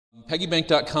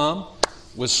PeggyBank.com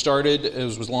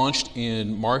was launched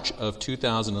in March of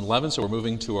 2011, so we're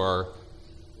moving to our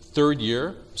third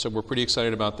year, so we're pretty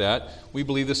excited about that. We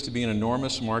believe this to be an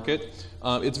enormous market.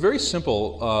 It's very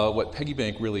simple. What Peggy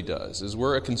Bank really does is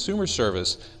we're a consumer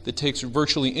service that takes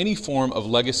virtually any form of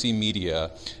legacy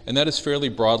media, and that is fairly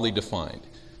broadly defined.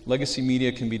 Legacy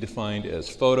media can be defined as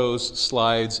photos,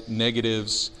 slides,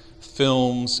 negatives,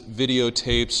 films,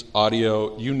 videotapes,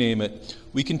 audio, you name it.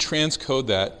 We can transcode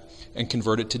that and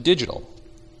convert it to digital.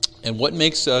 And what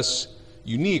makes us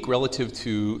unique relative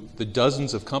to the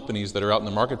dozens of companies that are out in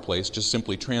the marketplace just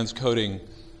simply transcoding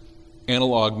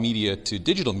analog media to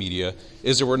digital media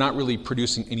is that we're not really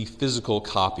producing any physical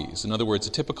copies. In other words, a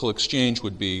typical exchange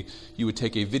would be you would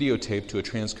take a videotape to a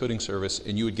transcoding service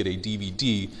and you would get a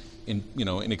DVD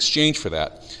in exchange for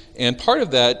that. And part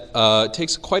of that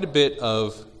takes quite a bit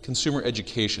of consumer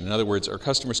education. In other words, our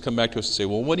customers come back to us and say,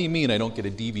 well, what do you mean I don't get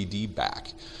a DVD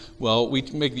back? Well, we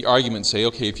make the argument and say,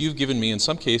 okay, if you've given me, in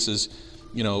some cases,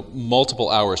 multiple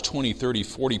hours, 20, 30,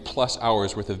 40 plus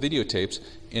hours worth of videotapes,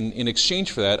 and in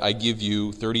exchange for that, I give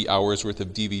you 30 hours worth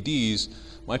of DVDs,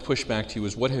 my pushback to you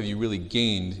is, what have you really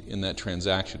gained in that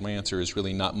transaction? My answer is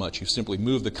really not much. You've simply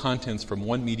moved the contents from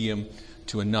one medium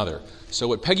to another. So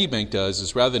what Peggy Bank does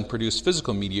is, rather than produce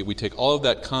physical media, we take all of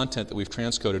that content that we've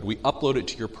transcoded, we upload it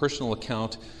to your personal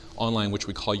account online, which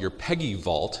we call your Peggy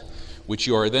Vault, which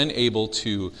you are then able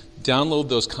to download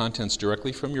those contents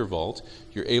directly from your vault.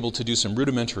 You're able to do some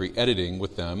rudimentary editing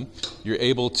with them. You're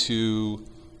able to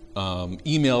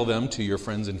email them to your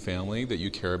friends and family that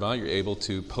you care about. You're able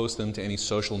to post them to any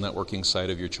social networking site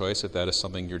of your choice if that is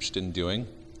something you're interested in doing.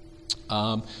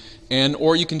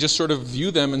 Or you can just sort of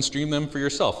view them and stream them for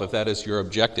yourself if that is your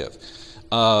objective.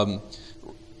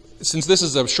 Since this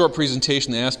is a short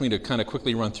presentation, they asked me to kind of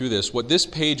quickly run through this. What this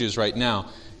page is right now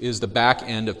is the back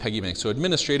end of Peggy Bank. So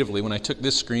administratively, when I took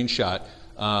this screenshot,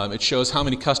 it shows how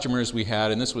many customers we had,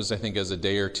 and this was, I think, as a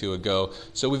day or two ago.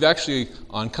 So we've actually,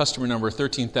 on customer number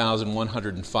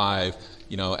 13,105,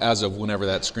 as of whenever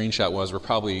that screenshot was, we're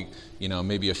probably,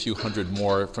 maybe a few hundred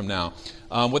more from now.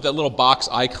 What that little box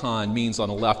icon means on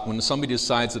the left, when somebody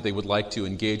decides that they would like to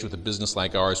engage with a business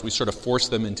like ours, we sort of force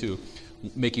them into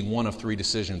making one of three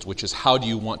decisions, which is, how do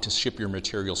you want to ship your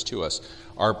materials to us?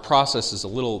 Our process is a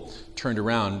little turned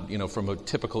around, from a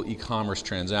typical e-commerce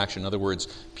transaction. In other words,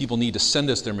 people need to send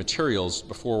us their materials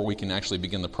before we can actually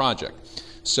begin the project.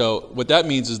 So what that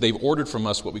means is they've ordered from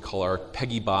us what we call our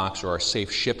Peggy box or our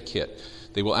safe ship kit.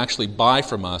 They will actually buy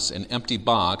from us an empty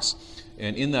box,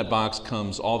 and in that box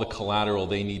comes all the collateral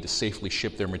they need to safely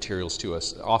ship their materials to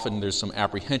us. Often there's some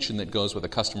apprehension that goes with a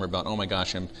customer about, oh my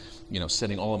gosh, I'm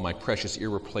sending all of my precious,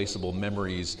 irreplaceable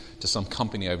memories to some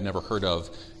company I've never heard of,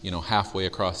 halfway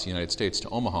across the United States to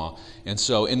Omaha. And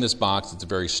so in this box, it's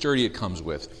very sturdy. It comes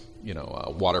with,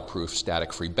 waterproof,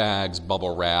 static-free bags,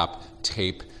 bubble wrap,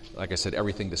 tape. Like I said,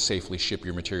 everything to safely ship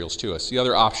your materials to us. The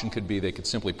other option could be they could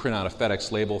simply print out a FedEx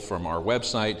label from our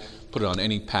website, put it on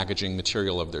any packaging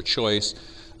material of their choice.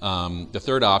 The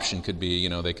third option could be,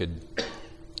 they could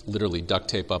literally duct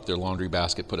tape up their laundry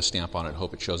basket, put a stamp on it,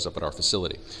 hope it shows up at our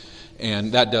facility.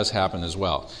 And that does happen as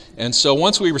well. And so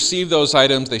once we receive those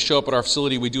items, they show up at our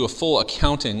facility, we do a full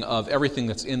accounting of everything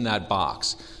that's in that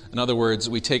box. In other words,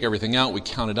 we take everything out, we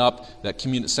count it up, that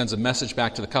sends a message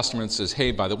back to the customer and says,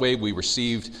 hey, by the way, we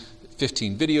received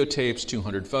 15 videotapes,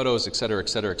 200 photos, et cetera, et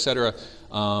cetera, et cetera.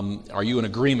 Are you in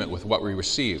agreement with what we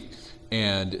received?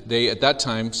 And they, at that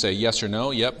time, say yes or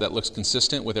no. Yep, that looks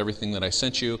consistent with everything that I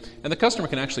sent you. And the customer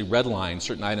can actually redline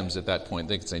certain items at that point.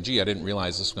 They can say, gee, I didn't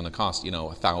realize this was going to cost,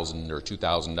 $1,000 or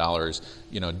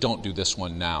 $2,000. Don't do this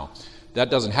one now. That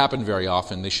doesn't happen very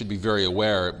often. They should be very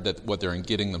aware that what they're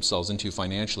getting themselves into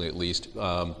financially, at least,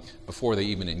 before they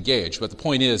even engage. But the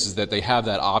point is that they have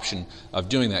that option of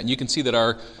doing that. And you can see that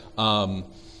our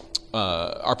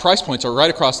price points are right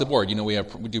across the board. We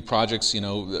do projects.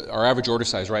 Our average order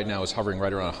size right now is hovering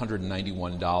right around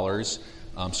 $191.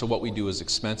 So what we do is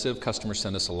expensive. Customers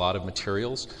send us a lot of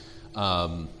materials.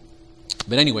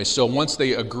 But anyway, so once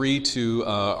they agree to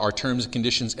our terms and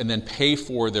conditions and then pay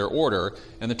for their order,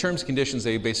 and the terms and conditions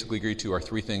they basically agree to are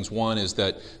three things. One is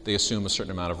that they assume a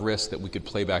certain amount of risk that we could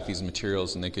play back these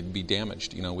materials and they could be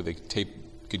damaged. The tape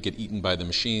could get eaten by the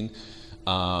machine.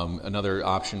 Another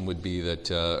option would be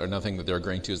that, another thing that they're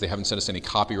agreeing to is they haven't sent us any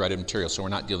copyrighted material, so we're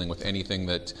not dealing with anything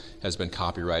that has been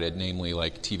copyrighted, namely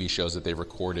like TV shows that they've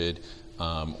recorded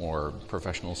or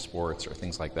professional sports or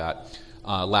things like that.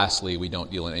 Lastly, we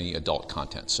don't deal in any adult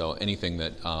content, so anything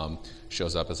that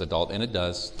shows up as adult, and it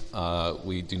does,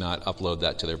 we do not upload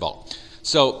that to their vault.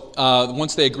 So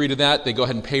once they agree to that, they go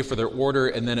ahead and pay for their order,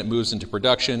 and then it moves into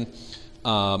production.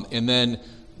 And then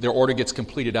their order gets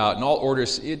completed out. And all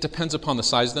orders, it depends upon the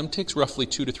size of them, it takes roughly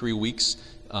 2 to 3 weeks,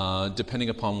 depending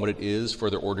upon what it is, for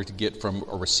their order to get from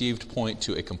a received point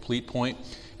to a complete point.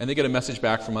 And they get a message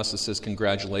back from us that says,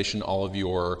 congratulations, all of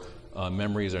your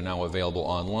memories are now available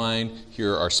online.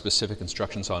 Here are specific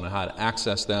instructions on how to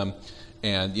access them.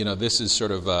 And this is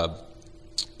sort of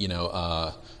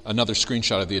another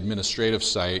screenshot of the administrative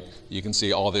site. You can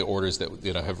see all the orders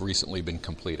that have recently been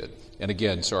completed. And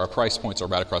again, so our price points are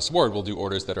right across the board. We'll do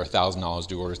orders that are $1,000,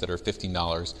 do orders that are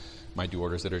 $15, might do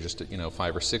orders that are just $5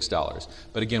 or $6.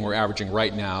 But again, we're averaging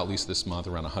right now, at least this month,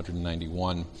 around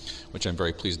 191, which I'm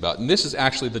very pleased about. And this is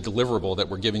actually the deliverable that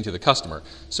we're giving to the customer.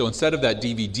 So instead of that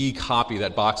DVD copy,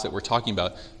 that box that we're talking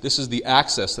about, this is the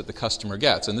access that the customer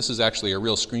gets. And this is actually a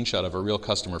real screenshot of a real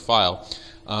customer file.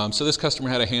 So this customer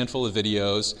had a handful of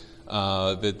videos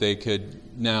that they could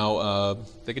now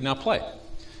play.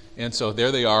 And so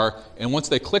there they are. And once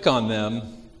they click on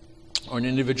them, or an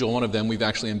individual one of them, we've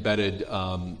actually embedded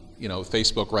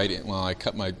Facebook right in. Well, I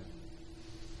cut my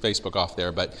Facebook off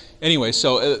there, but anyway,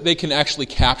 so they can actually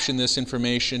caption this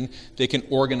information. They can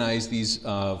organize these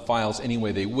files any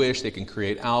way they wish. They can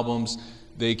create albums.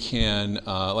 They can,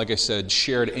 like I said,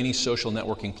 share to any social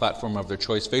networking platform of their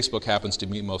choice. Facebook happens to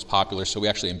be most popular, so we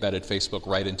actually embedded Facebook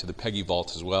right into the Peggy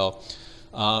Vault as well.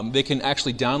 They can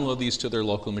actually download these to their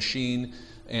local machine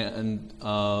and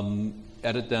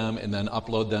edit them and then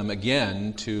upload them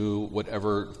again to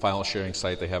whatever file sharing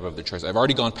site they have of their choice. I've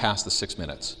already gone past the 6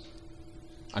 minutes.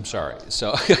 I'm sorry.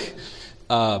 So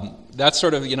that's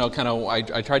sort of,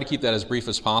 I try to keep that as brief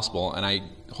as possible, and I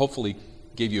hopefully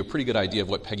gave you a pretty good idea of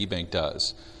what Peggy Bank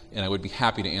does. And I would be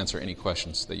happy to answer any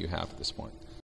questions that you have at this point.